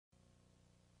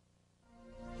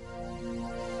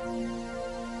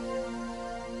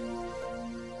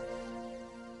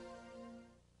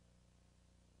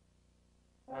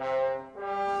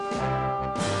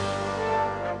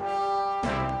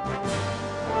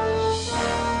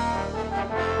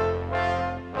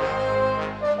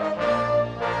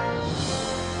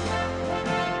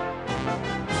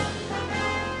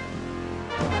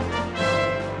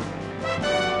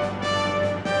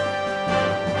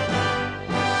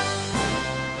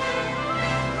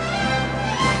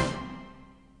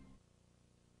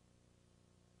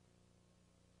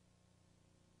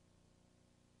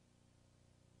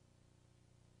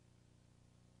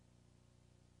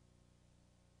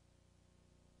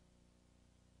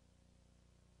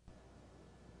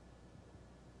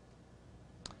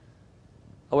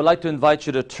I would like to invite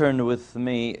you to turn with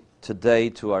me today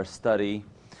to our study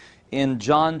in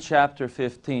John chapter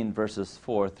 15, verses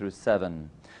 4 through 7.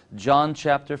 John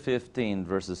chapter 15,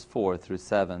 verses 4 through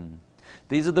 7.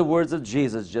 These are the words of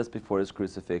Jesus just before His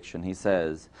crucifixion. He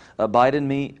says, "Abide in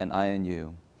me, and I in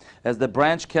you. As the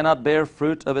branch cannot bear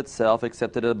fruit of itself,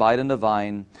 except it abide in the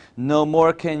vine, no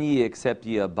more can ye, except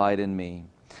ye abide in me.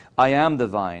 I am the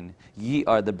vine, ye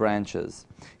are the branches.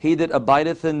 He that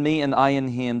abideth in me, and I in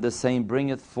him, the same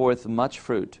bringeth forth much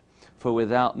fruit. For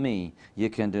without me ye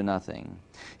can do nothing.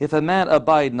 If a man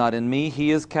abide not in me,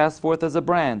 he is cast forth as a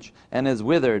branch, and is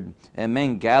withered, and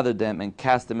men gather them, and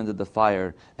cast them into the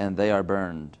fire, and they are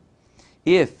burned.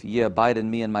 If ye abide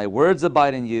in me, and my words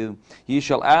abide in you, ye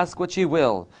shall ask what ye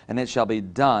will, and it shall be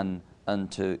done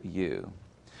unto you."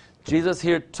 Jesus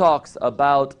here talks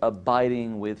about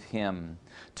abiding with Him.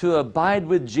 To abide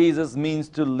with Jesus means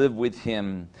to live with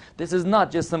Him. This is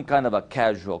not just some kind of a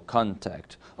casual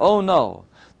contact. Oh no,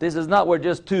 this is not where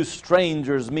just two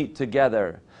strangers meet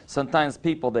together. Sometimes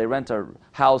people, they rent a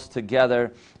house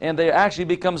together and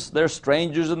they're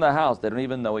strangers in the house. They don't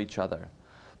even know each other.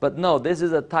 But no, this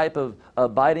is a type of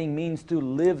abiding means to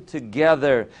live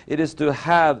together. It is to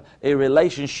have a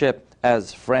relationship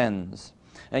as friends.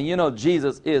 And you know,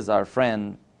 Jesus is our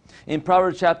friend. In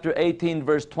Proverbs chapter 18,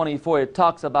 verse 24, it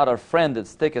talks about a friend that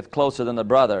sticketh closer than a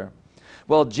brother.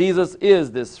 Well, Jesus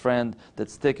is this friend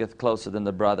that sticketh closer than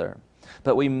the brother.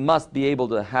 But we must be able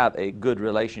to have a good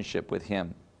relationship with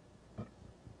Him.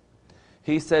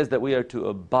 He says that we are to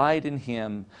abide in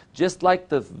Him, just like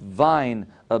the vine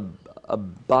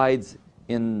abides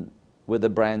with the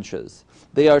branches.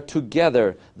 They are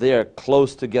together. They are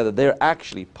close together. They're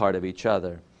actually part of each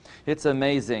other. It's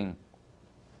amazing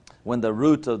when the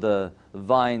root of the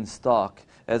vine stalk,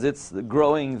 as it's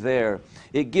growing there,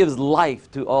 it gives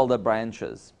life to all the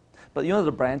branches. But you know what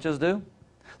the branches do?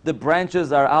 The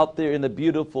branches are out there in the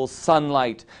beautiful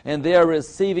sunlight, and they are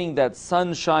receiving that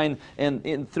sunshine,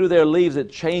 and through their leaves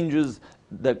it changes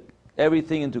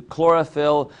everything into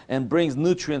chlorophyll and brings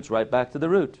nutrients right back to the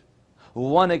root.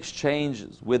 One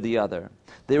exchanges with the other.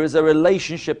 There is a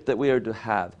relationship that we are to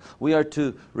have. We are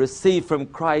to receive from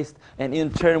Christ, and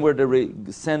in turn we're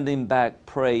to send Him back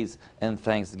praise and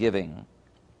thanksgiving.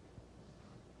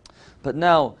 But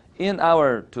now,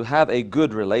 to have a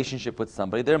good relationship with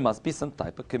somebody, there must be some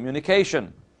type of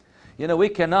communication. You know, we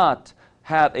cannot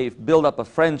build up a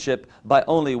friendship by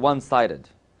only one-sided.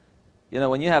 You know,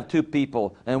 when you have two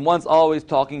people, and one's always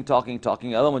talking,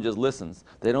 the other one just listens,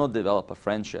 they don't develop a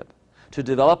friendship. To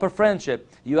develop a friendship,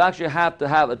 you actually have to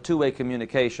have a two-way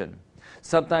communication.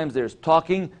 Sometimes there's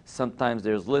talking, sometimes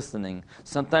there's listening,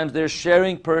 sometimes there's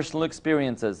sharing personal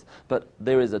experiences, but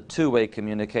there is a two-way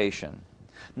communication.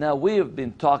 Now, we have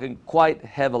been talking quite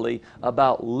heavily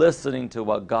about listening to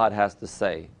what God has to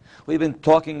say. We've been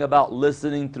talking about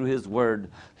listening through His Word,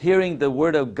 hearing the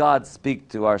Word of God speak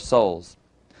to our souls.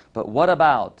 But what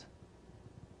about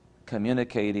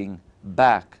communicating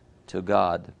back to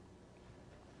God?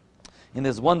 In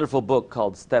this wonderful book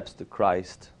called Steps to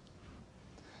Christ,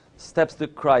 Steps to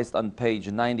Christ on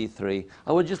page 93,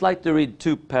 I would just like to read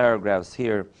two paragraphs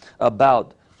here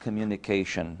about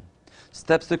communication.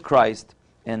 Steps to Christ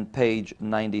and page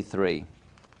 93.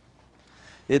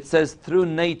 It says, "Through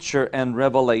nature and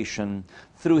revelation,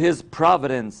 through His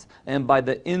providence, and by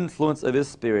the influence of His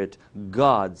Spirit,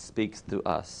 God speaks to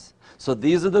us." So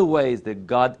these are the ways that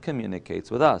God communicates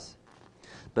with us.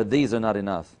 But these are not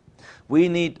enough. We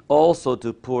need also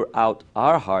to pour out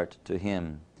our heart to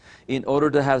Him. In order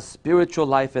to have spiritual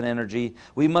life and energy,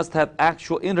 we must have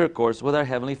actual intercourse with our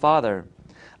Heavenly Father.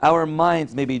 Our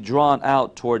minds may be drawn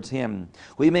out towards Him.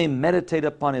 We may meditate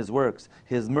upon His works,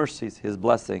 His mercies, His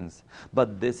blessings.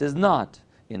 But this is not,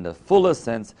 in the fullest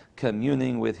sense,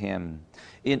 communing with Him.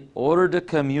 In order to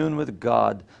commune with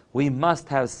God, we must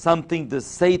have something to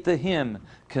say to Him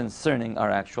concerning our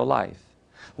actual life.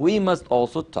 We must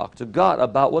also talk to God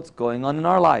about what's going on in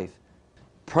our life.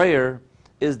 Prayer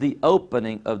is the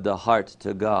opening of the heart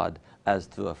to God as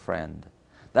to a friend.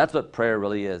 That's what prayer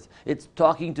really is. It's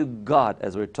talking to God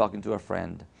as we're talking to a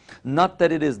friend. Not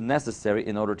that it is necessary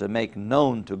in order to make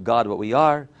known to God what we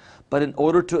are, but in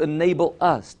order to enable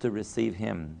us to receive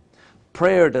Him.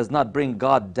 Prayer does not bring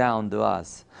God down to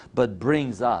us, but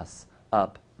brings us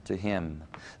up to Him.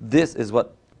 This is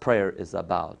what prayer is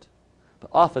about. But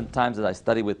oftentimes as I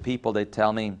study with people, they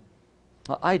tell me,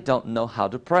 "Well, I don't know how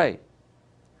to pray."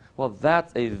 Well,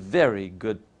 that's a very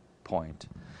good point.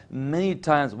 Many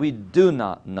times we do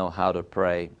not know how to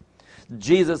pray.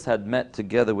 Jesus had met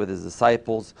together with His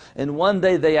disciples, and one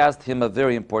day they asked Him a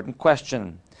very important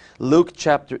question. Luke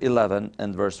chapter 11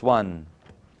 and verse 1.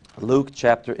 Luke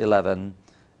chapter 11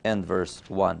 and verse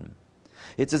 1.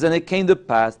 It says, "And it came to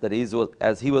pass that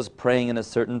as he was praying in a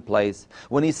certain place,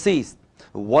 when he ceased,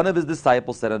 one of his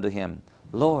disciples said unto him,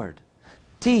 Lord,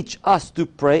 teach us to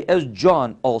pray as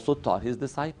John also taught his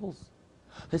disciples."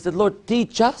 He said, "Lord,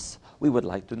 teach us. We would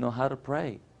like to know how to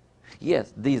pray."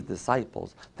 Yes, these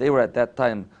disciples, they were at that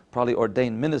time probably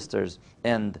ordained ministers,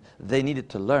 and they needed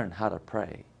to learn how to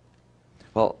pray.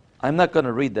 Well, I'm not going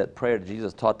to read that prayer that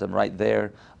Jesus taught them right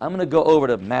there. I'm going to go over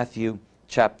to Matthew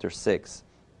chapter 6.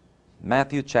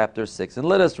 Matthew chapter 6, and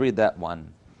let us read that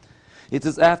one. It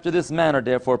says, "After this manner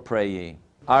therefore pray ye,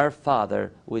 Our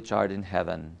Father which art in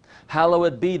heaven,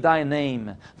 hallowed be thy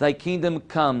name. Thy kingdom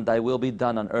come, thy will be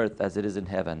done on earth as it is in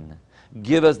heaven.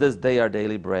 Give us this day our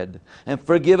daily bread, and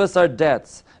forgive us our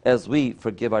debts as we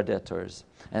forgive our debtors.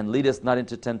 And lead us not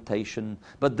into temptation,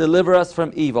 but deliver us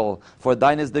from evil. For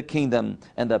thine is the kingdom,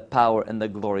 and the power, and the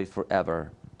glory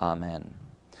forever. Amen."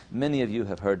 Many of you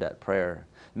have heard that prayer.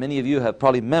 Many of you have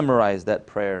probably memorized that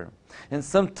prayer. And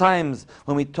sometimes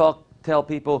when we tell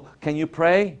people, "Can you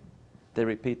pray?" they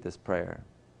repeat this prayer.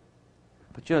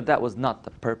 But you know, that was not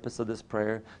the purpose of this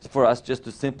prayer. It's for us just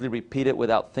to simply repeat it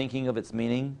without thinking of its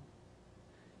meaning.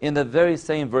 In the very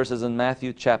same verses in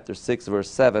Matthew chapter 6, verse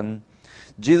 7,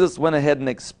 Jesus went ahead and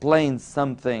explained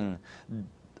something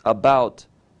about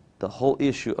the whole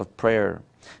issue of prayer.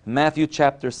 Matthew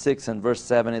chapter 6 and verse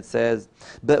 7, it says,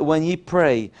 "But when ye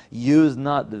pray, use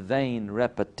not the vain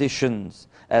repetitions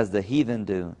as the heathen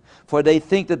do, for they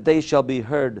think that they shall be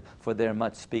heard for their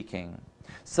much speaking."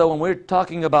 So when we're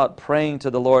talking about praying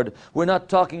to the Lord, we're not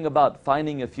talking about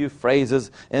finding a few phrases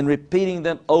and repeating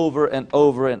them over and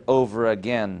over and over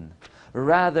again.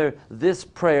 Rather, this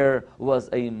prayer was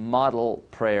a model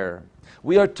prayer.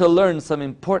 We are to learn some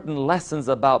important lessons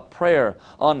about prayer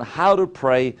on how to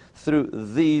pray through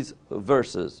these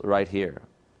verses right here.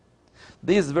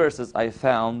 These verses I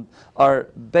found are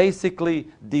basically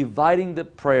dividing the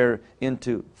prayer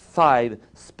into 5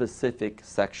 specific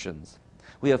sections.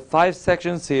 We have 5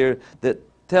 sections here that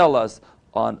tell us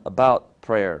about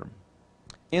prayer.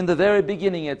 In the very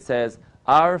beginning it says,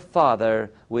 "Our Father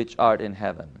which art in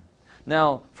heaven."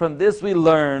 Now, from this we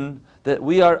learn that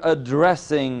we are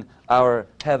addressing our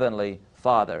Heavenly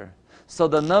Father. So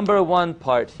the number 1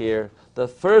 part here, the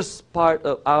first part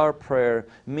of our prayer,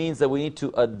 means that we need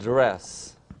to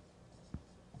address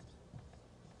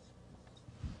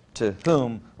to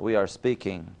whom we are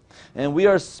speaking. And we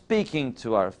are speaking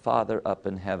to our Father up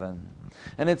in heaven.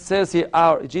 And it says here,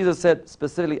 Jesus said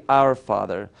specifically, "Our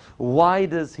Father." Why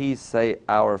does he say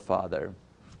 "Our Father"?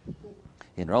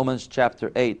 In Romans chapter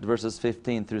 8, verses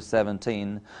 15 through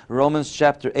 17, Romans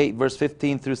chapter 8, verse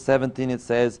 15 through 17, it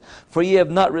says, "For ye have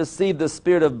not received the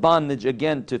spirit of bondage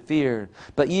again to fear,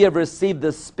 but ye have received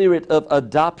the spirit of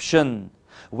adoption,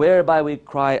 whereby we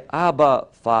cry, Abba,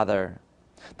 Father.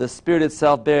 The Spirit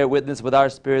itself bear witness with our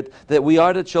spirit that we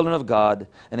are the children of God,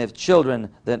 and if children,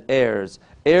 then heirs,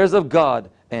 heirs of God,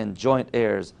 and joint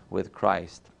heirs with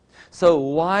Christ." So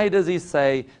why does he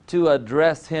say to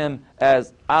address him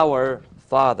as our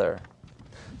Father?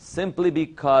 Simply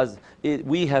because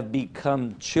we have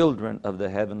become children of the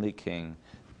heavenly King.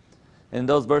 In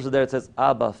those verses there it says,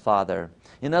 "Abba, Father."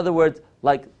 In other words,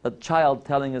 like a child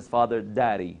telling his father,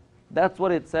 "Daddy." That's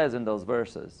what it says in those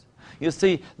verses. You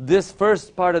see, this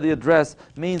first part of the address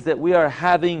means that we are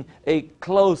having a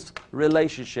close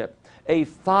relationship, a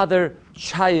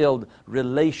father-child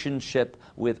relationship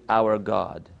with our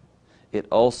God. It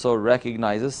also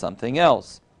recognizes something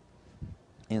else.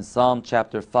 In Psalm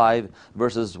chapter 5,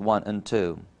 verses 1 and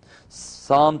 2.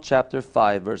 Psalm chapter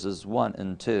 5, verses 1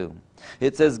 and 2.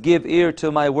 It says, "Give ear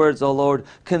to my words, O Lord.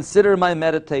 Consider my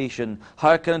meditation.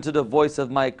 Hearken unto the voice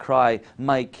of my cry,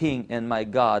 my King and my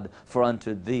God, for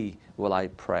unto thee will I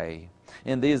pray."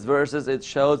 In these verses, it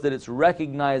shows that it's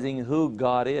recognizing who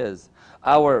God is.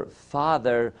 Our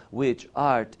Father which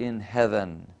art in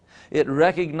heaven. It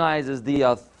recognizes the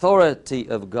authority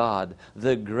of God,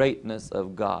 the greatness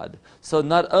of God. So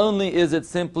not only is it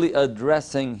simply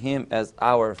addressing him as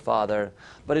our Father,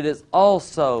 but it is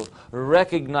also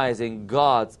recognizing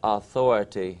God's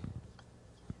authority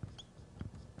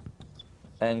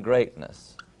and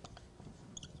greatness.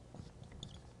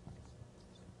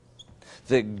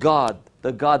 The God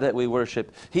that we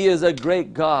worship, he is a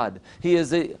great God. He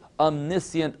is an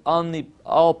omniscient,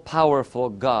 all-powerful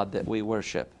God that we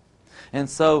worship. And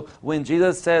so when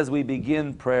Jesus says we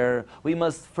begin prayer, we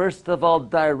must first of all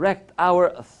direct our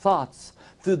thoughts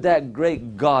to that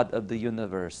great God of the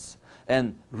universe,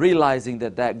 and realizing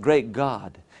that that great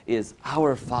God is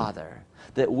our Father,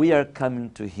 that we are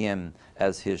coming to him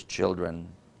as his children.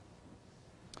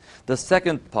 The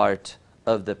second part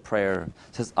of the prayer.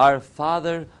 It says, Our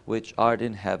Father which art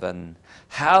in heaven,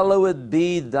 hallowed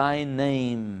be thy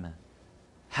name.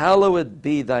 Hallowed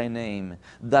be thy name.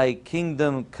 Thy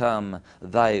kingdom come,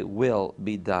 thy will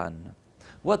be done.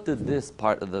 What did this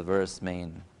part of the verse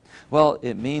mean? Well,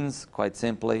 it means, quite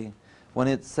simply, when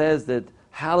it says that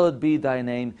hallowed be thy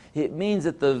name, it means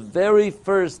that the very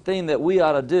first thing that we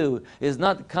ought to do is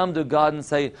not come to God and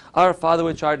say, Our Father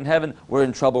which art in heaven, we're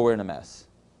in trouble, we're in a mess.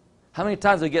 How many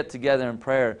times we get together in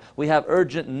prayer, we have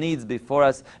urgent needs before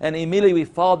us, and immediately we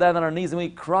fall down on our knees and we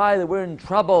cry that we're in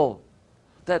trouble.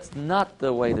 That's not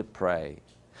the way to pray.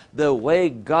 The way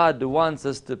God wants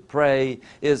us to pray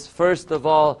is, first of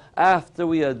all, after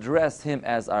we address Him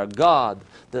as our God,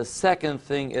 the second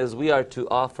thing is we are to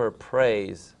offer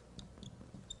praise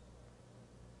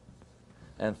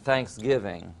and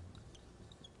thanksgiving.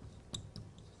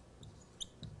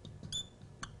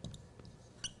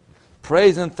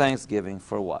 Praise and thanksgiving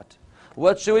for what?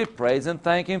 What should we praise and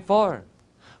thank Him for?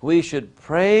 We should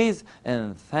praise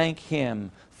and thank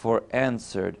Him for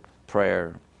answered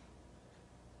prayer.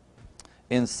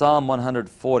 In Psalm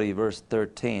 140, verse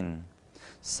 13,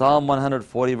 Psalm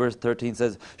 140, verse 13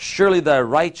 says, Surely the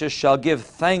righteous shall give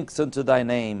thanks unto thy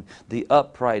name, the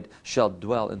upright shall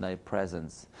dwell in thy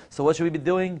presence. So what should we be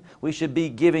doing? We should be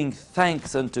giving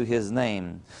thanks unto His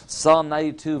name. Psalm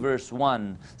 92, verse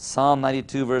 1. Psalm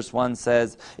 92, verse 1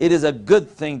 says, It is a good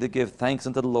thing to give thanks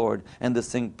unto the Lord, and to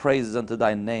sing praises unto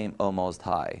thy name, O Most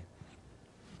High.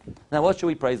 Now, what should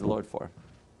we praise the Lord for?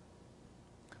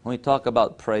 When we talk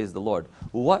about praise the Lord,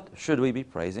 what should we be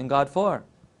praising God for?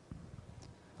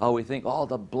 Oh, we think all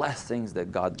the blessings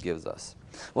that God gives us.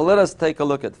 Well, let us take a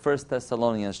look at 1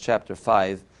 Thessalonians chapter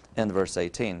 5 and verse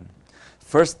 18.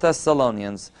 1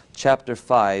 Thessalonians chapter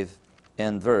 5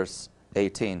 and verse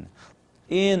 18.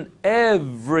 In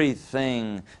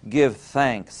everything give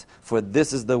thanks, for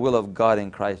this is the will of God in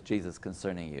Christ Jesus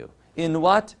concerning you. In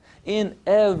what? In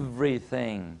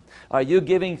everything. Are you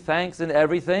giving thanks in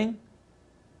everything?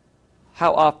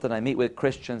 How often I meet with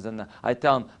Christians and I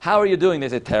tell them, how are you doing? They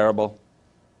say, terrible.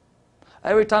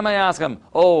 Every time I ask them,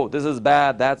 oh, this is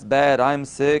bad, that's bad, I'm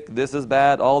sick, this is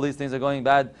bad, all these things are going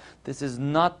bad. This is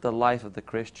not the life of the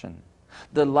Christian.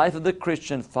 The life of the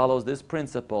Christian follows this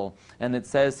principle, and it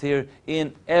says here,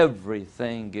 in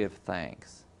everything give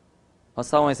thanks. Well,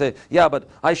 someone may say, yeah, but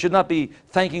I should not be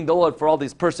thanking the Lord for all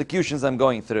these persecutions I'm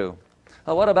going through.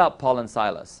 Well, what about Paul and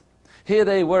Silas? Here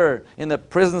they were in the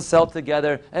prison cell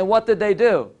together, and what did they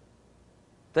do?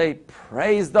 They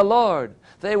praised the Lord.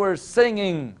 They were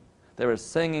singing. They were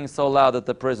singing so loud that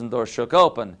the prison door shook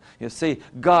open. You see,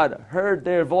 God heard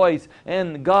their voice,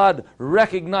 and God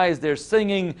recognized their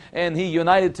singing, and He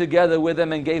united together with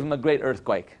them and gave them a great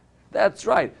earthquake. That's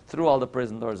right, threw all the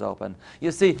prison doors open.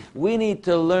 You see, we need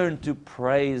to learn to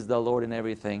praise the Lord in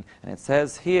everything. And it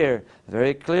says here,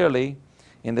 very clearly,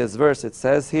 in this verse, it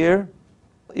says here,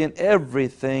 in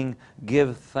everything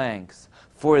give thanks,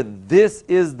 for this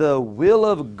is the will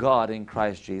of God in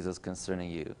Christ Jesus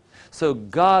concerning you. So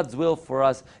God's will for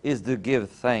us is to give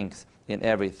thanks in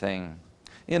everything.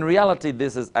 In reality,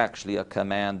 this is actually a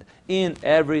command. In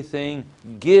everything,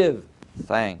 give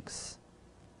thanks.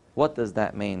 What does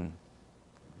that mean?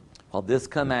 Well, this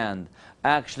command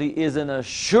actually is an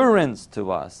assurance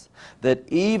to us that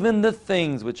even the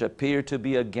things which appear to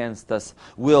be against us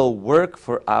will work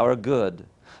for our good.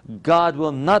 God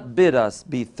will not bid us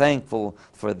be thankful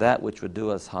for that which would do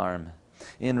us harm.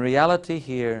 In reality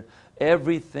here,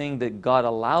 everything that God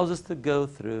allows us to go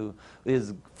through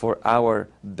is for our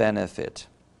benefit.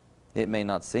 It may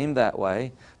not seem that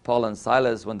way. Paul and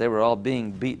Silas, when they were all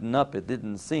being beaten up, it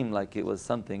didn't seem like it was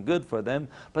something good for them,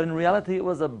 but in reality it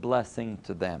was a blessing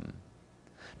to them.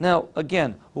 Now,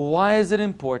 again, why is it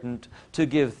important to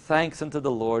give thanks unto the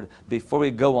Lord before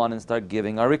we go on and start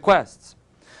giving our requests?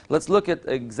 Let's look at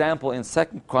an example in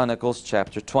 2 Chronicles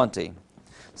chapter 20.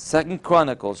 2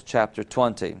 Chronicles chapter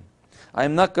 20.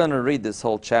 I'm not going to read this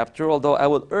whole chapter, although I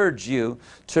would urge you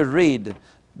to read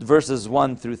verses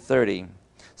 1 through 30.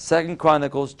 2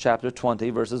 Chronicles chapter 20,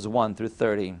 verses 1 through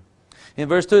 30. In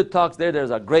verse 2 it talks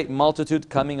there's a great multitude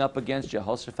coming up against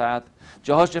Jehoshaphat.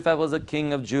 Jehoshaphat was a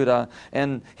king of Judah,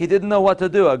 and he didn't know what to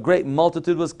do. A great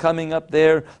multitude was coming up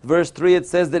there. Verse 3 it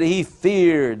says that he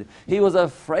feared. He was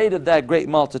afraid of that great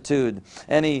multitude,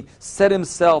 and he set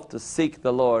himself to seek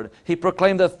the Lord. He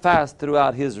proclaimed a fast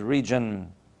throughout his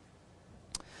region.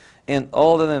 And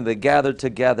all of them, they gathered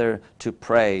together to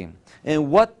pray. And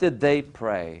what did they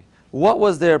pray? What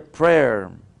was their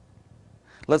prayer?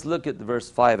 Let's look at verse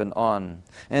 5 and on.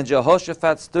 And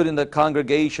Jehoshaphat stood in the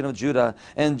congregation of Judah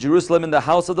and Jerusalem in the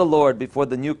house of the Lord before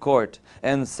the new court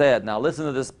and said, now listen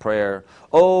to this prayer,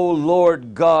 O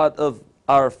Lord God of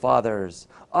our fathers.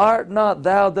 Art not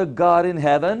thou the God in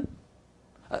heaven?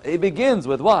 It begins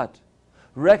with what?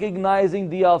 Recognizing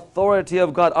the authority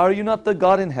of God. Are you not the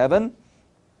God in heaven?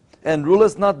 And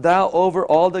rulest not thou over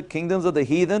all the kingdoms of the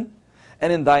heathen?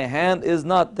 And in thy hand is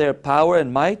not their power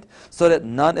and might, so that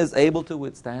none is able to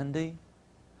withstand thee?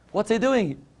 What's he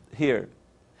doing here?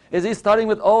 Is he starting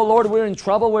with, oh Lord, we're in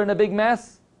trouble, we're in a big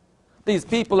mess? These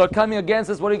people are coming against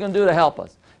us, what are you going to do to help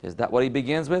us? Is that what he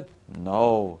begins with?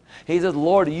 No. He says,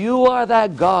 Lord, you are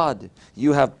that God.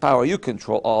 You have power. You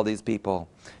control all these people.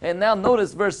 And now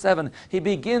notice verse 7. He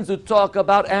begins to talk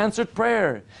about answered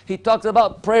prayer. He talks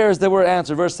about prayers that were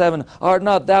answered. Verse 7. Art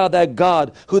not thou that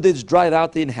God who didst drive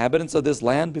out the inhabitants of this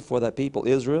land before thy people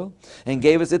Israel, and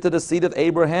gavest it to the seed of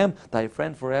Abraham, thy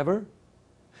friend forever?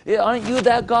 Aren't you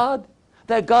that God?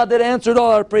 That God that answered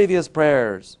all our previous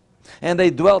prayers. And they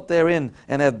dwelt therein,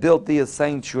 and have built thee a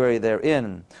sanctuary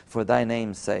therein, for thy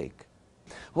name's sake.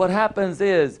 What happens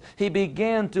is, he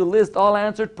began to list all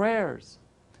answered prayers.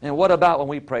 And what about when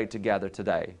we pray together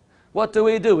today? What do?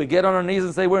 We get on our knees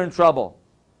and say we're in trouble.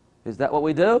 Is that what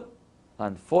we do?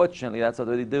 Unfortunately, that's what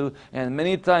we do. And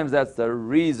many times that's the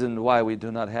reason why we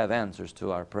do not have answers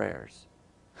to our prayers.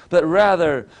 But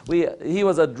rather, he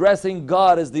was addressing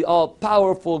God as the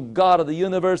all-powerful God of the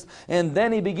universe, and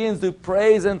then he begins to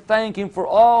praise and thank Him for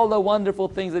all the wonderful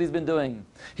things that He's been doing.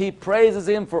 He praises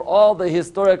Him for all the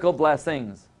historical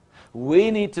blessings. We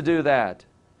need to do that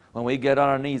when we get on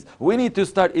our knees. We need to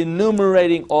start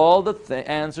enumerating all the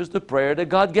answers to prayer that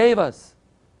God gave us.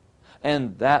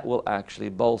 And that will actually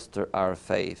bolster our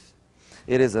faith.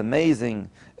 It is amazing,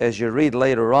 as you read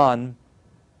later on,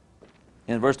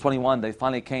 in verse 21, they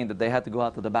finally came that they had to go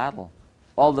out to the battle.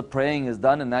 All the praying is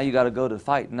done, and now you got to go to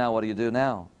fight. Now what do you do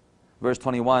now? Verse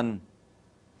 21,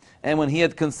 and when he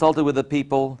had consulted with the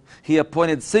people, he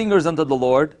appointed singers unto the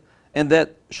Lord, and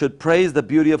that should praise the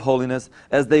beauty of holiness,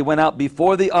 as they went out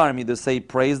before the army to say,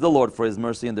 praise the Lord, for His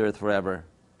mercy endureth forever.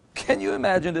 Can you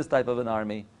imagine this type of an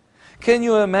army? Can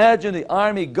you imagine the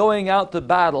army going out to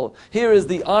battle? Here is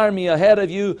the army ahead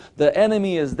of you. The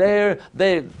enemy is there.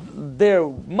 They're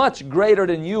much greater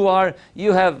than you are.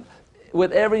 You have,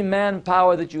 with every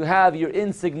manpower that you have, you're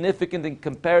insignificant in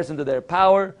comparison to their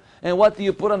power. And what do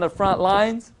you put on the front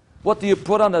lines? What do you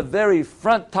put on the very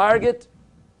front target?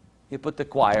 You put the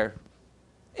choir.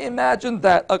 Imagine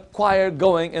that, a choir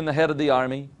going in the head of the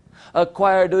army. A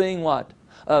choir doing what?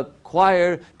 A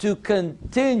choir to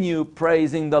continue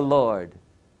praising the Lord.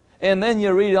 And then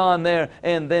you read on there,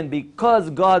 and then because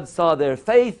God saw their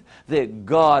faith, that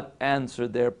God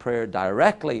answered their prayer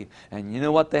directly. And you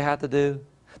know what they had to do?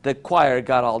 The choir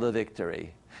got all the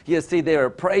victory. You see, they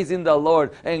were praising the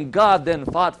Lord, and God then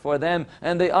fought for them,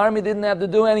 and the army didn't have to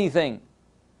do anything.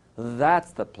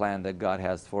 That's the plan that God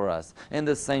has for us. And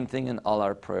the same thing in all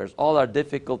our prayers. All our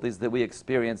difficulties that we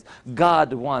experience,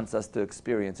 God wants us to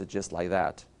experience it just like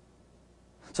that.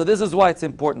 So this is why it's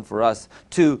important for us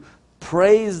to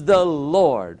praise the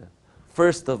Lord,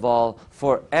 first of all,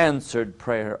 for answered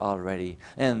prayer already.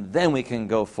 And then we can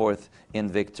go forth in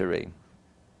victory.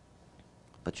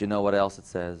 But you know what else it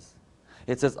says?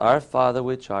 It says, Our Father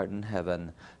which art in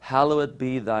heaven, hallowed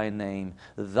be thy name.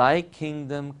 Thy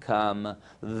kingdom come,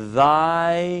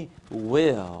 thy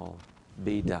will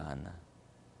be done.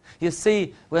 You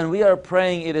see, when we are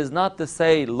praying, it is not to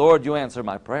say, Lord, you answer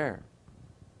my prayer.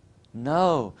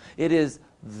 No, it is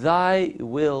thy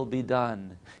will be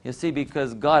done. You see,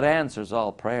 because God answers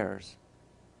all prayers.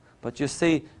 But you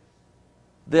see,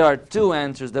 there are two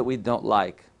answers that we don't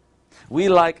like. We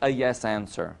like a yes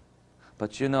answer.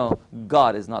 But you know,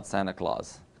 God is not Santa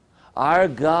Claus. Our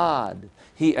God,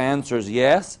 He answers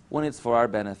yes when it's for our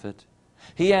benefit.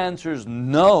 He answers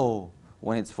no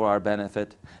when it's for our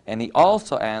benefit. And He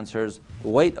also answers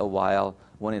wait a while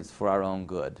when it's for our own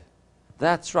good.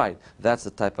 That's right. That's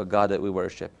the type of God that we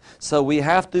worship. So we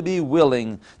have to be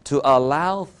willing to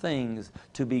allow things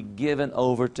to be given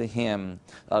over to Him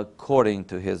according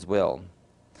to His will.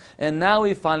 And now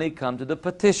we finally come to the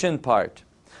petition part,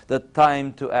 the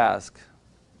time to ask.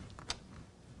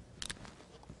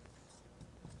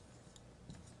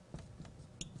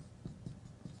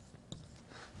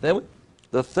 Then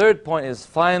the third point is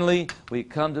finally we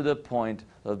come to the point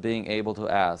of being able to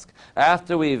ask.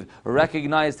 After we've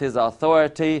recognized His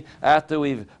authority, after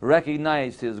we've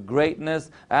recognized His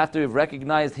greatness, after we've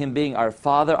recognized Him being our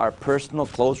Father, our personal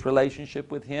close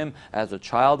relationship with Him as a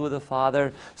child with a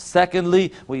father.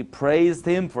 Secondly, we praised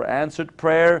Him for answered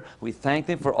prayer. We thanked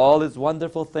Him for all His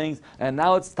wonderful things. And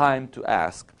now it's time to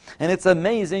ask. And it's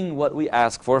amazing what we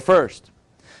ask for first.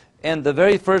 And the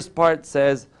very first part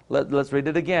says, let's read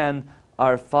it again.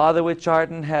 Our Father which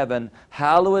art in heaven,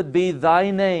 hallowed be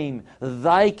thy name.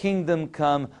 Thy kingdom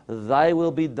come, thy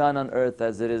will be done on earth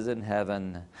as it is in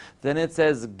heaven. Then it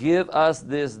says, give us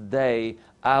this day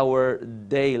our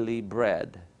daily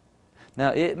bread. Now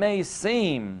it may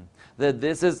seem that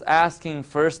this is asking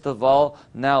first of all,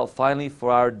 now finally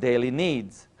for our daily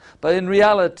needs. But in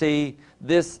reality,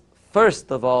 this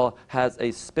first of all has a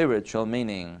spiritual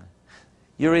meaning.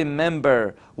 You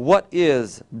remember, what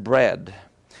is bread?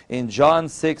 In John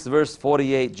 6 verse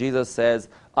 48, Jesus says,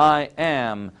 I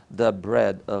am the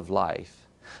bread of life.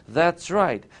 That's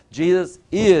right. Jesus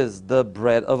is the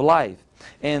bread of life.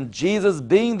 And Jesus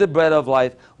being the bread of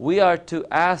life, we are to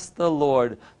ask the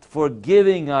Lord for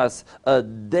giving us a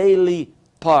daily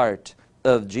part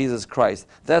of Jesus Christ.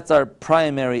 That's our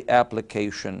primary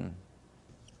application.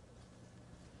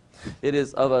 It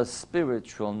is of a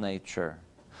spiritual nature.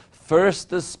 First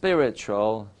the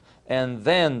spiritual, and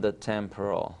then the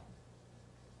temporal.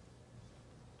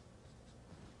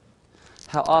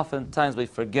 How oftentimes we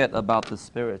forget about the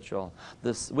spiritual.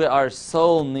 Our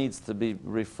soul needs to be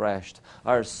refreshed.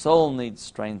 Our soul needs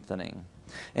strengthening.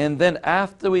 And then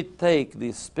after we take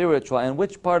the spiritual, and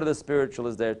which part of the spiritual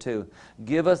is there too?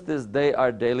 Give us this day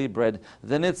our daily bread.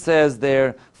 Then it says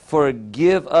there,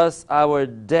 forgive us our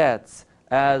debts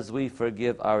as we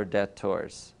forgive our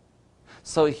debtors.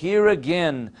 So here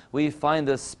again we find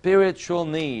a spiritual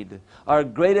need. Our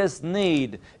greatest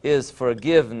need is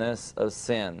forgiveness of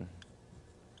sin.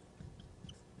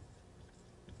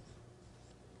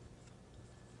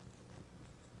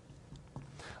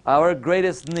 Our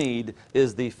greatest need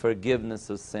is the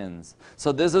forgiveness of sins.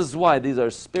 So this is why these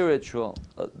are spiritual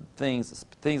things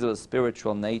of a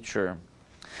spiritual nature.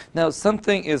 Now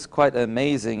something is quite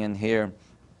amazing in here.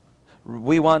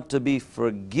 We want to be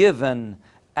forgiven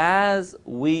as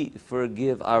we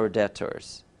forgive our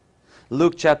debtors.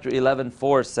 Luke chapter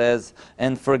 11:4 says,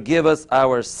 and forgive us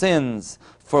our sins,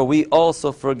 for we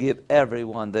also forgive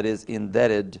everyone that is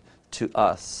indebted to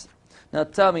us. Now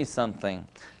tell me something.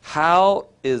 How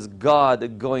is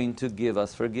God going to give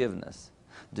us forgiveness?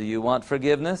 Do you want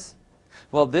forgiveness?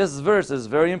 Well, this verse is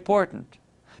very important,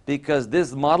 because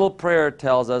this model prayer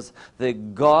tells us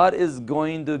that God is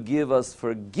going to give us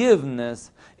forgiveness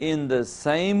in the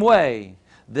same way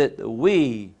that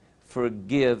we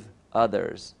forgive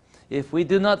others. If we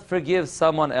do not forgive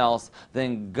someone else,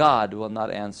 then God will not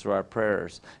answer our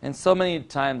prayers. And so many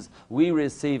times we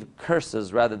receive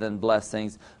curses rather than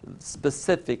blessings,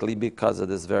 specifically because of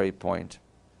this very point.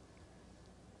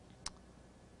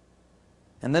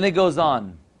 And then it goes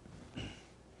on.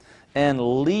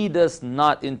 And lead us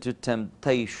not into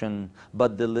temptation,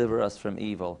 but deliver us from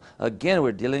evil. Again,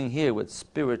 we're dealing here with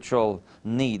spiritual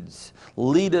needs.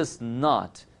 Lead us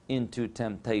not into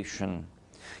temptation.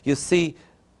 You see,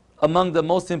 among the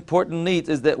most important needs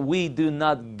is that we do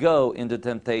not go into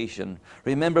temptation.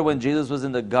 Remember when Jesus was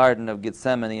in the Garden of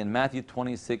Gethsemane in Matthew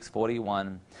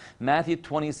 26:41. Matthew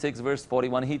 26 verse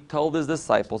 41, he told his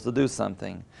disciples to do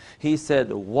something. He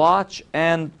said, watch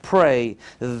and pray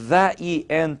that ye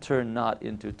enter not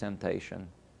into temptation.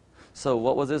 So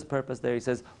what was his purpose there? He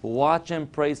says, watch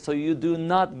and pray so you do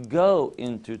not go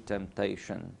into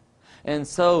temptation. And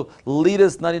so, lead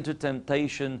us not into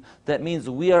temptation. That means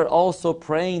we are also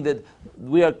praying that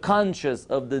we are conscious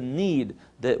of the need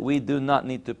that we do not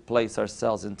need to place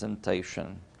ourselves in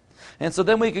temptation. And so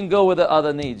then we can go with the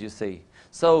other needs, you see.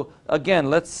 So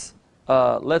again, let's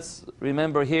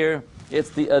remember here, it's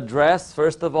the address,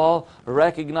 first of all,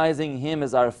 recognizing Him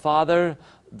as our Father,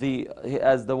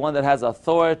 as the one that has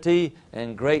authority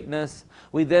and greatness.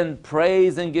 We then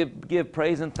praise and give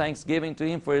praise and thanksgiving to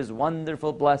Him for His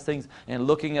wonderful blessings and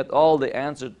looking at all the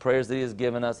answered prayers that He has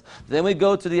given us. Then we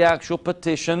go to the actual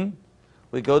petition.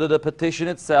 We go to the petition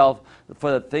itself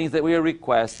for the things that we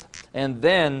request. And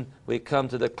then we come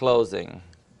to the closing.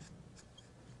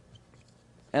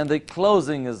 And the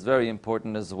closing is very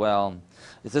important as well.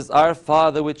 It says, Our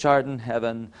Father which art in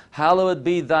heaven, hallowed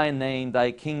be thy name,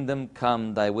 thy kingdom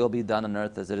come, thy will be done on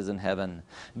earth as it is in heaven.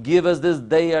 Give us this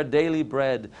day our daily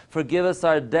bread. Forgive us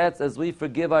our debts as we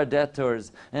forgive our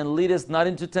debtors. And lead us not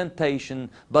into temptation,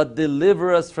 but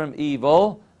deliver us from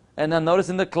evil. And now notice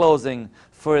in the closing,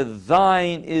 for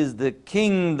thine is the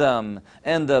kingdom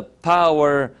and the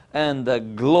power and the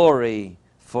glory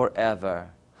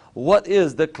forever. What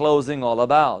is the closing all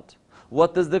about?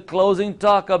 What does the closing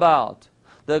talk about?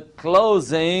 The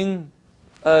closing,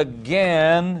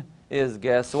 again, is,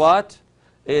 guess what?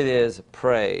 It is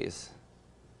praise.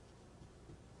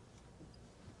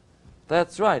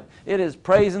 That's right. It is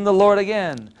praising the Lord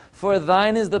again. For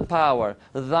thine is the power,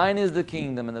 thine is the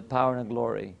kingdom and the power and the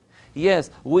glory. Yes,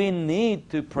 we need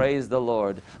to praise the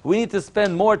Lord. We need to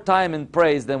spend more time in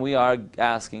praise than we are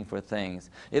asking for things.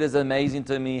 It is amazing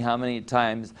to me how many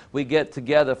times we get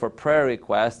together for prayer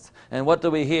requests, and what do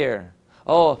we hear?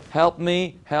 Oh, help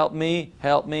me, help me,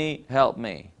 help me, help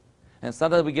me. And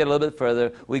sometimes we get a little bit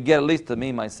further. We get at least to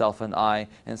me, myself, and I,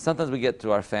 and sometimes we get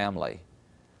to our family.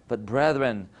 But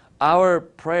brethren, our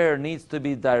prayer needs to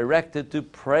be directed to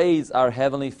praise our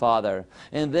Heavenly Father.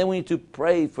 And then we need to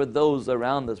pray for those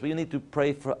around us. We need to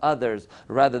pray for others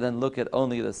rather than look at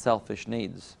only the selfish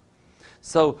needs.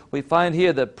 So we find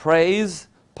here the praise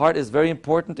part is very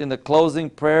important in the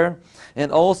closing prayer.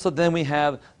 And also then we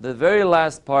have the very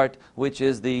last part, which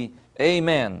is the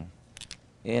Amen.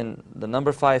 In the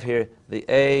number 5 here, the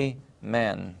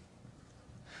Amen.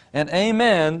 And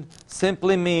Amen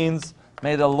simply means,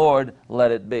 may the Lord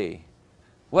let it be.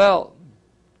 Well,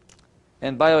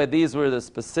 and by the way, these were the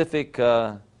specific,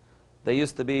 they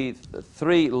used to be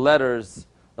 3 letters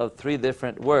of 3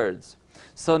 different words.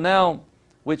 So now,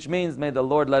 which means, may the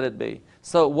Lord let it be.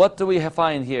 So what do we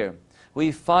find here?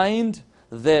 We find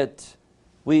that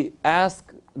we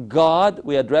ask God,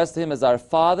 we address Him as our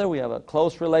Father, we have a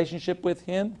close relationship with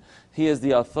Him. He is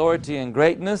the authority and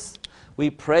greatness. We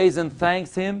praise and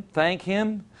thank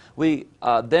Him. We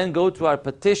then go to our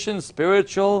petitions,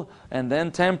 spiritual and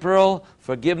then temporal,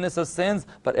 forgiveness of sins.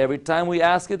 But every time we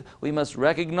ask it, we must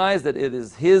recognize that it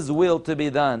is His will to be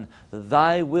done.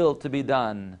 Thy will to be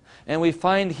done. And we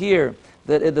find here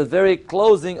that at the very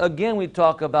closing, again we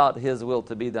talk about His will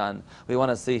to be done. We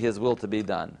want to see His will to be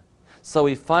done. So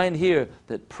we find here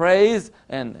that praise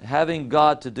and having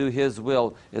God to do His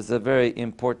will is a very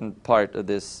important part of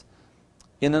this.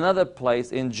 In another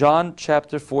place, in John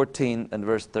chapter 14 and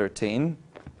verse 13,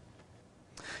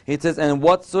 it says, and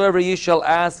whatsoever ye shall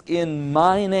ask in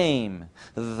my name,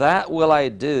 that will I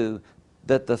do,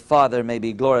 that the Father may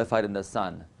be glorified in the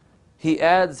Son. He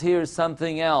adds here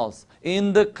something else.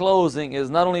 In the closing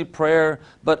is not only prayer,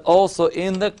 but also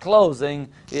in the closing,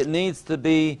 it needs to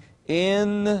be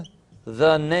in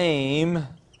the name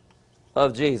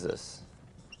of Jesus.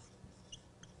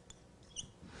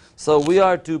 So we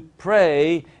are to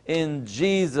pray in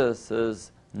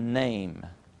Jesus' name.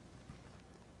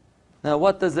 Now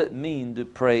what does it mean to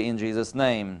pray in Jesus'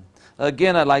 name?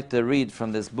 Again, I'd like to read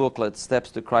from this booklet,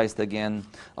 Steps to Christ Again,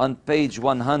 on page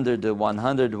 100 to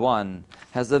 101,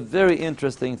 has a very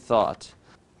interesting thought.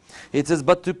 It says,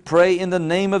 but to pray in the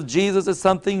name of Jesus is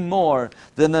something more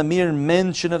than a mere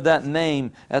mention of that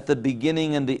name at the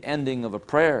beginning and the ending of a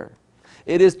prayer.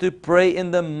 It is to pray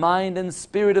in the mind and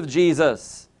spirit of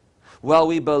Jesus, while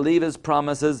we believe His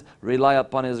promises, rely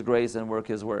upon His grace, and work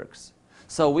His works.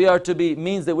 So we are to be,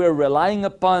 means that we're relying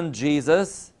upon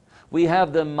Jesus. We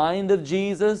have the mind of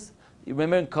Jesus. You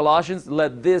remember in Colossians,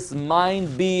 let this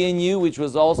mind be in you, which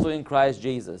was also in Christ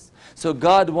Jesus. So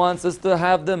God wants us to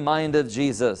have the mind of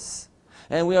Jesus.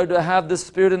 And we are to have the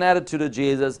spirit and attitude of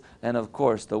Jesus, and of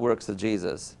course the works of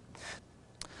Jesus.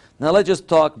 Now let's just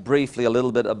talk briefly a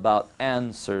little bit about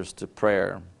answers to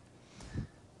prayer.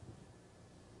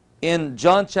 In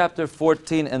John chapter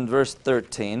 14 and verse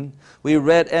 13, we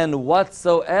read, and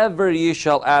whatsoever ye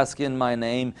shall ask in my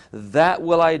name, that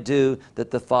will I do, that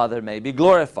the Father may be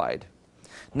glorified.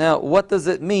 Now, what does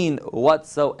it mean,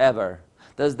 whatsoever?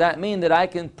 Does that mean that I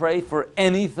can pray for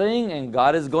anything and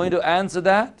God is going to answer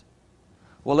that?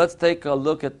 Well, let's take a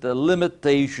look at the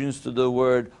limitations to the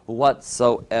word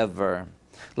whatsoever.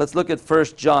 Let's look at 1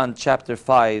 John chapter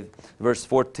 5, verse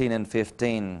 14 and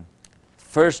 15.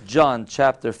 1 John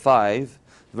chapter 5,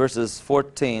 verses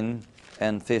 14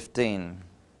 and 15.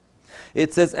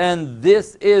 It says, and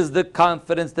this is the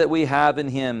confidence that we have in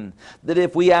Him, that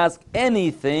if we ask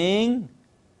anything,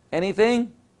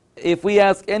 if we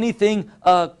ask anything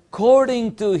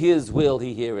according to His will,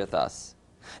 He heareth us.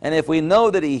 And if we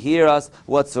know that He hear us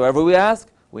whatsoever we ask,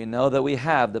 we know that we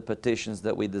have the petitions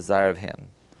that we desire of Him.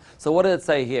 So what did it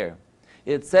say here?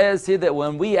 It says here that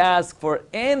when we ask for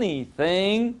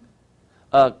anything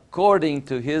according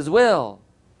to His will.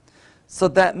 So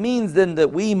that means then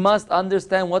that we must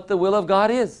understand what the will of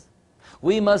God is.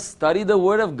 We must study the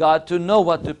Word of God to know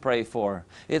what to pray for.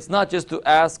 It's not just to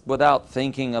ask without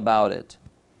thinking about it.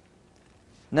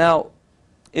 Now,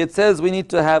 it says we need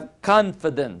to have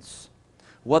confidence.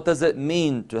 What does it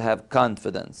mean to have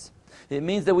confidence? It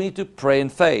means that we need to pray in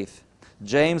faith.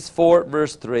 James 4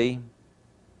 verse 3.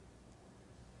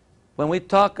 When we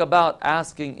talk about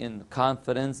asking in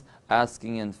confidence,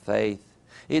 asking in faith,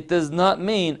 it does not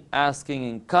mean asking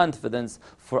in confidence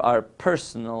for our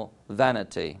personal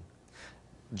vanity.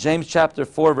 James chapter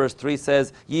 4 verse 3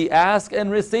 says, ye ask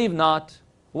and receive not.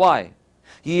 Why?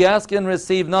 Ye ask and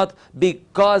receive not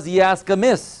because ye ask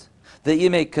amiss, that ye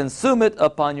may consume it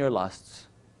upon your lusts.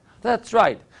 That's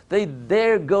right. They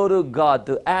dare go to God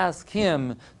to ask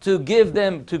Him to give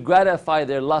them, to gratify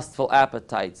their lustful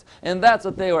appetites. And that's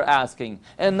what they were asking.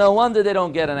 And no wonder they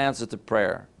don't get an answer to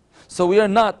prayer. So we are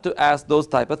not to ask those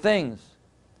type of things.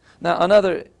 Now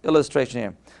another illustration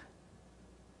here.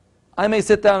 I may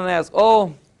sit down and ask,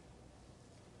 oh,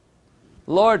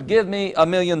 Lord, give me $1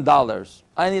 million.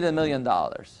 I need $1 million.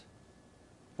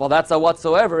 Well, that's a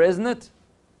whatsoever, isn't it?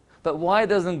 But why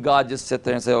doesn't God just sit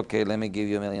there and say, okay, let me give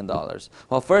you $1 million?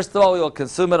 Well, first of all, we will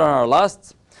consume it on our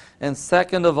lusts. And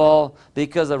second of all,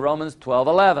 because of Romans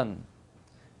 12:11.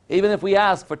 Even if we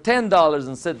ask for $10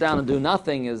 and sit down and do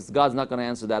nothing, God's not going to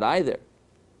answer that either.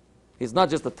 It's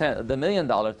not just the $1 million,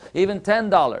 even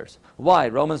 $10. Why?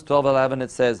 Romans 12:11,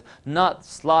 it says, not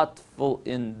slothful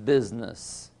in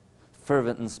business,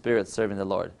 fervent in spirit, serving the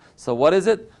Lord. So what is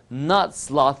it? Not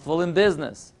slothful in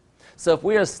business. So if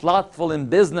we are slothful in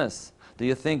business, do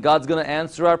you think God's going to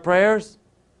answer our prayers?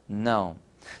 No.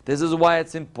 This is why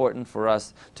it's important for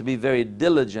us to be very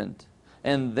diligent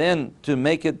and then to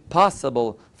make it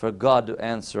possible for God to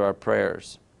answer our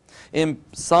prayers. In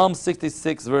Psalm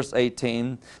 66 verse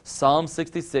 18, Psalm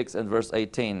 66 and verse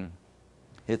 18,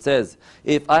 it says,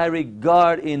 if I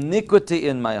regard iniquity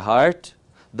in my heart,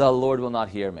 the Lord will not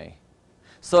hear me.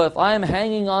 So if I'm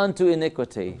hanging on to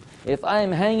iniquity, if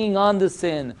I'm hanging on to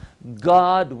sin,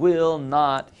 God will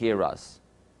not hear us.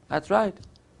 That's right.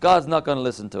 God's not going to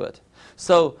listen to it.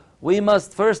 So we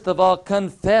must first of all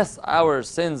confess our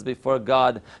sins before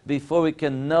God before we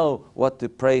can know what to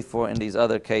pray for in these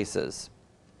other cases.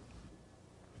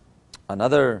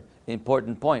 Another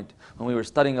important point when we were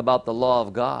studying about the law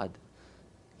of God.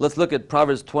 Let's look at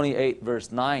Proverbs 28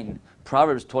 verse 9.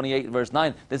 Proverbs 28 verse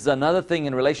 9. This is another thing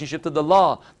in relationship to the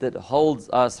law that holds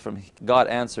us from God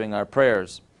answering our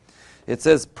prayers. It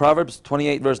says, Proverbs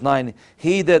 28 verse 9,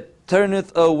 he that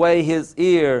turneth away his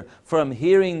ear from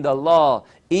hearing the law,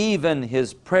 even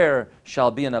his prayer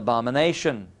shall be an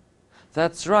abomination.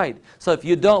 That's right. So if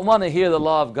you don't want to hear the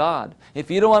law of God,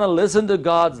 if you don't want to listen to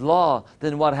God's law,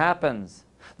 then what happens?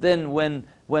 Then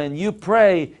when you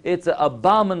pray, it's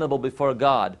abominable before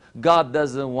God. God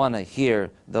doesn't want to hear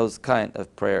those kind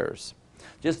of prayers.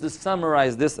 Just to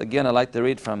summarize this, again, I'd like to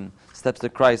read from Steps to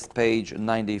Christ, page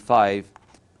 95.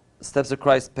 Steps to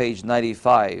Christ, page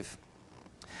 95.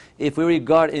 If we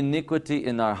regard iniquity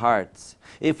in our hearts,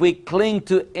 if we cling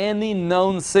to any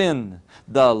known sin,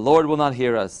 the Lord will not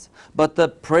hear us. But the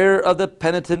prayer of the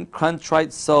penitent,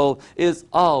 contrite soul is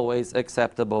always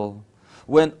acceptable.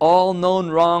 When all known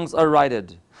wrongs are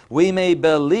righted, we may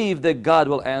believe that God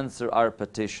will answer our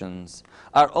petitions.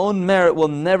 Our own merit will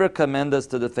never commend us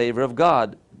to the favor of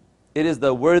God. It is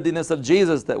the worthiness of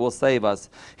Jesus that will save us,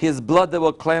 His blood that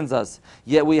will cleanse us.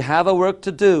 Yet we have a work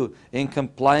to do in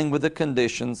complying with the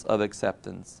conditions of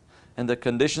acceptance. And the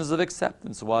conditions of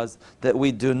acceptance was that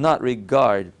we do not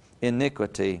regard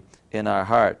iniquity in our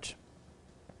heart.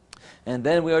 And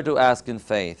then we are to ask in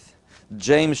faith.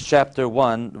 James chapter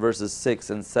 1 verses 6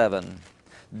 and 7.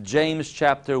 James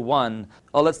chapter 1,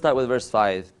 let's start with verse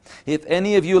 5. If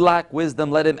any of you lack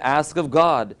wisdom, let him ask of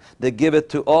God, that giveth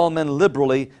to all men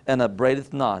liberally, and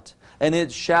upbraideth not, and it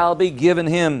shall be given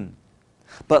him.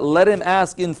 But let him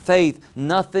ask in faith,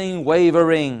 nothing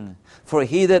wavering. For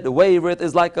he that wavereth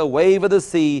is like a wave of the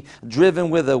sea, driven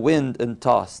with the wind and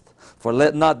tossed. For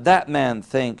let not that man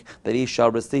think that he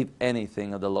shall receive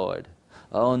anything of the Lord.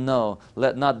 Oh no,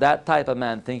 let not that type of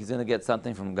man think he's going to get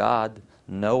something from God.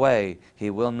 No way, he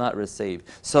will not receive.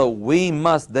 So we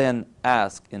must then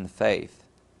ask in faith.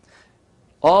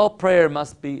 All prayer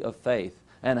must be of faith.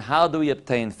 And how do we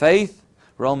obtain faith?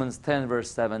 Romans 10 verse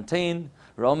 17.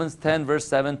 Romans 10 verse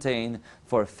 17.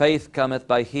 For faith cometh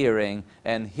by hearing,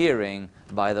 and hearing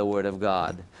by the word of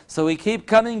God. So we keep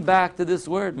coming back to this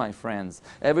word, my friends.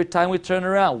 Every time we turn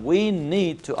around, we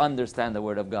need to understand the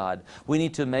word of God. We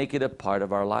need to make it a part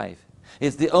of our life.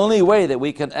 It's the only way that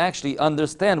we can actually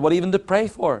understand what even to pray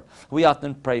for. We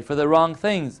often pray for the wrong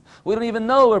things. We don't even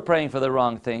know we're praying for the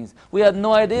wrong things. We had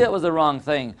no idea it was the wrong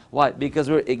thing. Why? Because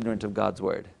we're ignorant of God's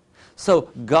word. So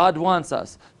God wants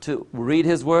us to read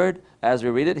His word. As we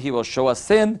read it, He will show us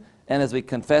sin. And as we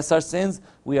confess our sins,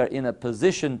 we are in a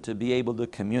position to be able to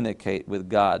communicate with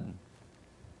God.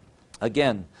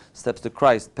 Again, Steps to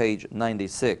Christ, page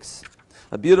 96.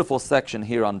 A beautiful section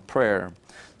here on prayer.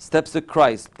 Steps to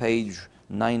Christ, page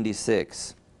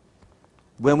 96.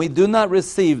 When we do not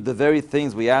receive the very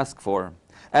things we ask for,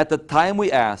 at the time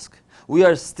we ask, we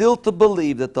are still to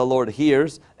believe that the Lord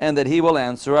hears and that He will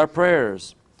answer our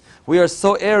prayers. We are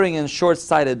so erring and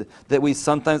short-sighted that we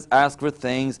sometimes ask for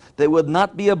things that would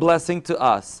not be a blessing to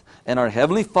us, and our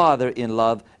Heavenly Father in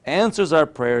love answers our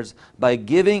prayers by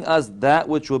giving us that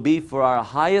which will be for our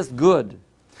highest good,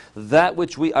 that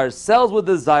which we ourselves would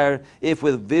desire if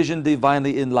with vision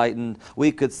divinely enlightened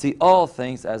we could see all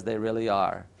things as they really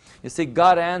are. You see,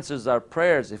 God answers our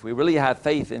prayers if we really have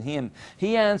faith in Him.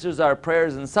 He answers our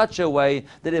prayers in such a way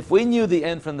that if we knew the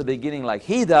end from the beginning like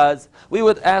He does, we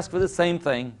would ask for the same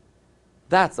thing.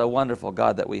 That's a wonderful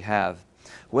God that we have.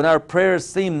 When our prayers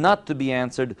seem not to be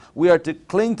answered, we are to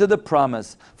cling to the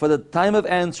promise, for the time of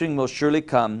answering will surely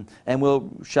come, and we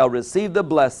shall receive the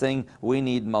blessing we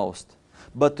need most.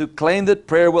 But to claim that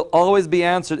prayer will always be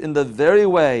answered in the very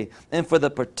way and for the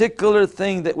particular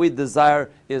thing that we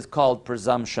desire is called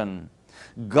presumption.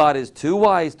 God is too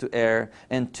wise to err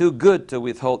and too good to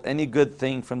withhold any good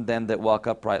thing from them that walk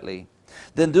uprightly.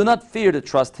 Then do not fear to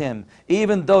trust Him,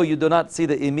 even though you do not see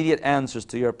the immediate answers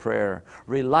to your prayer.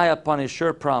 Rely upon His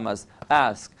sure promise,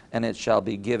 ask and it shall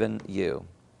be given you.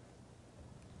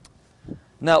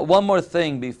 Now, one more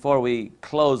thing before we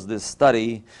close this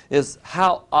study is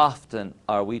how often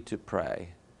are we to pray?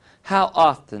 How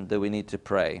often do we need to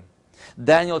pray?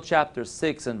 Daniel chapter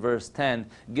 6 and verse 10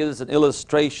 gives us an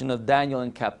illustration of Daniel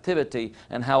in captivity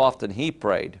and how often he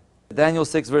prayed. Daniel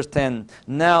 6 verse 10,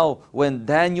 now when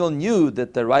Daniel knew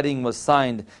that the writing was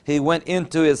signed, he went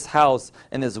into his house,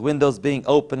 and his windows being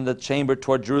open in the chamber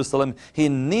toward Jerusalem, he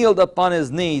kneeled upon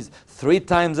his knees 3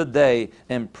 times a day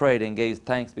and prayed and gave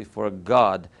thanks before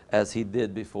God as he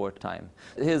did before time.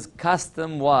 His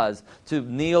custom was to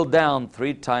kneel down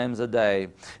 3 times a day.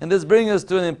 And this brings us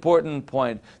to an important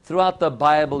point. Throughout the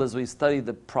Bible, as we study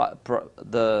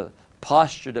the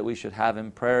posture that we should have in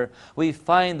prayer, we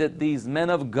find that these men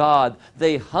of God,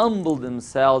 they humbled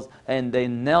themselves and they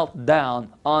knelt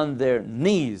down on their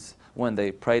knees when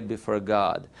they prayed before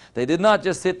God. They did not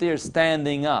just sit there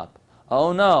standing up.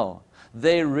 Oh no.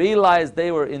 They realized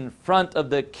they were in front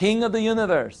of the King of the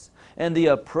universe. And the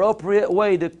appropriate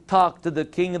way to talk to the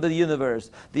King of the universe,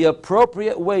 the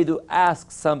appropriate way to ask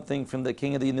something from the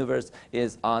King of the universe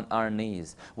is on our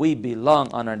knees. We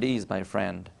belong on our knees, my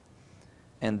friend.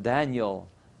 And Daniel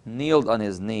kneeled on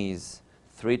his knees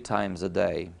 3 times a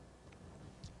day.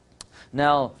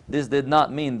 Now, this did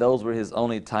not mean those were his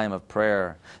only time of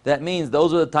prayer. That means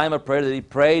those were the time of prayer that he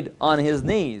prayed on his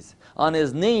knees. On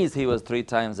his knees he was 3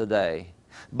 times a day.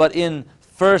 But in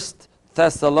 1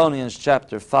 Thessalonians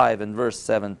chapter 5 and verse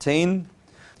 17,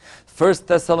 1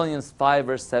 Thessalonians 5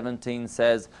 verse 17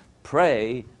 says,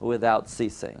 pray without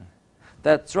ceasing.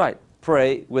 That's right,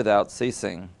 pray without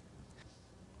ceasing.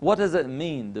 What does it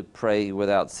mean to pray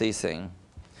without ceasing?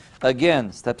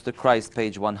 Again, Steps to Christ,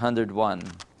 page 101.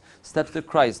 Steps to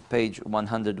Christ, page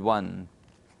 101.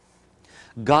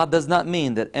 God does not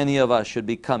mean that any of us should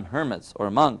become hermits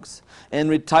or monks and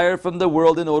retire from the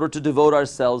world in order to devote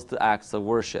ourselves to acts of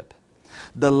worship.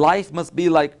 The life must be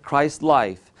like Christ's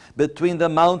life, between the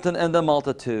mountain and the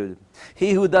multitude.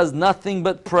 He who does nothing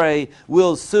but pray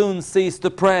will soon cease to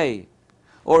pray,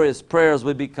 or his prayers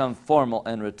will become formal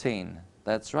and routine.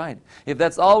 That's right. If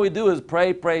that's all we do is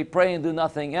pray, pray, pray, and do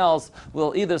nothing else,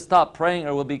 we'll either stop praying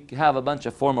or we'll have a bunch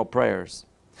of formal prayers.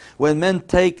 When men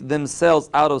take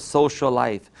themselves out of social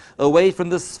life, away from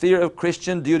the sphere of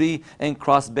Christian duty and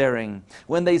cross-bearing,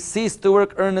 when they cease to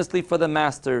work earnestly for the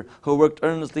Master who worked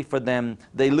earnestly for them,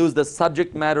 they lose the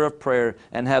subject matter of prayer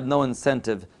and have no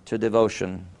incentive to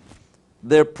devotion.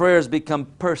 Their prayers become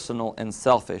personal and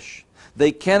selfish.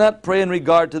 They cannot pray in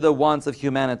regard to the wants of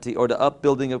humanity or the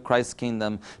upbuilding of Christ's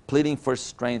kingdom, pleading for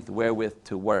strength wherewith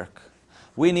to work.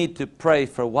 We need to pray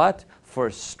for what? For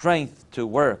strength to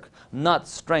work, not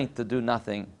strength to do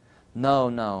nothing. No,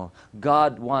 no.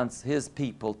 God wants His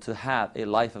people to have a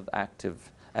life of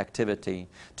activity.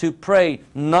 To pray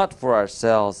not for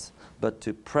ourselves, but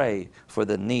to pray for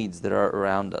the needs that are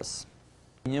around us.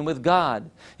 Union with God.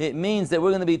 It means that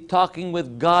we're going to be talking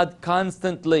with God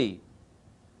constantly.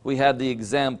 We have the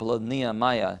example of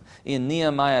Nehemiah in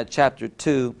Nehemiah chapter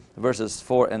 2 verses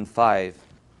 4 and 5.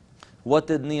 What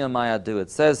did Nehemiah do? It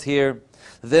says here,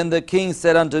 then the king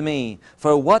said unto me,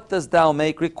 for what dost thou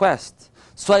make request?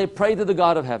 So I prayed to the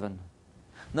God of heaven.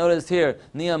 Notice here,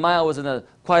 Nehemiah was in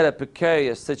quite a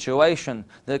precarious situation.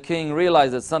 The king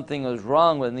realized that something was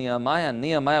wrong with Nehemiah, and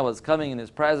Nehemiah was coming in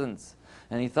his presence.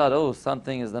 And he thought, oh,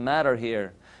 something is the matter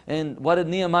here. And what did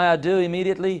Nehemiah do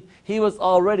immediately? He was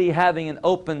already having an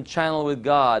open channel with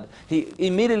God. He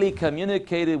immediately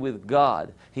communicated with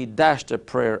God. He dashed a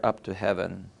prayer up to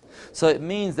heaven. So it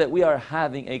means that we are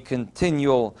having a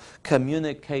continual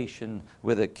communication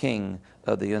with the King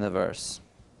of the universe.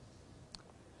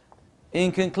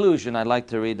 In conclusion, I'd like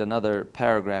to read another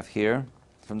paragraph here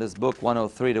from this book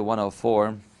 103 to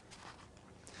 104.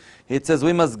 It says,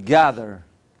 we must gather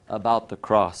about the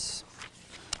cross.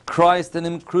 Christ and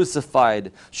Him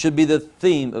crucified should be the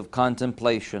theme of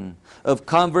contemplation, of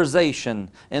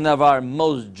conversation, and of our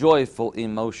most joyful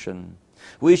emotion.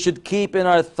 We should keep in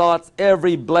our thoughts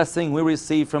every blessing we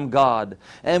receive from God.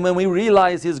 And when we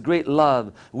realize His great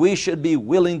love, we should be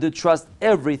willing to trust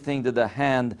everything to the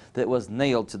hand that was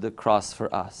nailed to the cross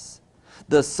for us.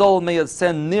 The soul may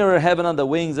ascend nearer heaven on the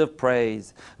wings of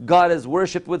praise. God is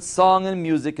worshipped with song and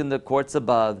music in the courts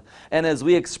above. And as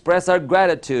we express our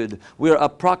gratitude, we are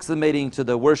approximating to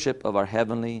the worship of our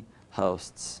heavenly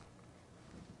hosts.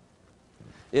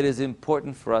 It is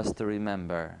important for us to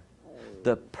remember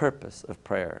the purpose of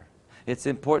prayer. It's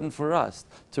important for us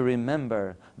to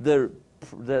remember the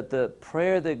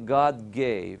prayer that God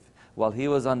gave while He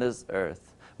was on this earth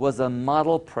was a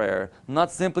model prayer,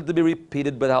 not simply to be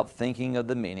repeated without thinking of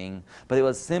the meaning, but it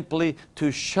was simply to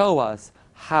show us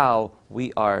how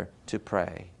we are to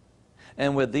pray.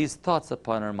 And with these thoughts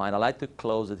upon our mind, I'd like to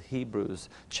close with Hebrews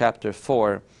chapter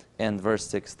 4 and verse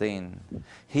 16.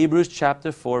 Hebrews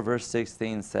chapter 4 verse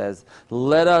 16 says,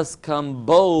 "Let us come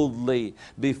boldly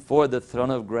before the throne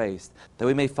of grace, that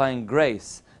we may find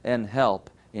grace and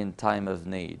help in time of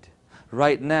need."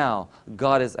 Right now,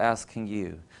 God is asking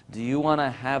you, do you want to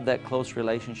have that close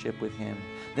relationship with Him?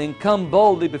 Then come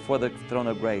boldly before the throne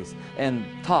of grace and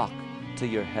talk to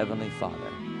your Heavenly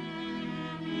Father.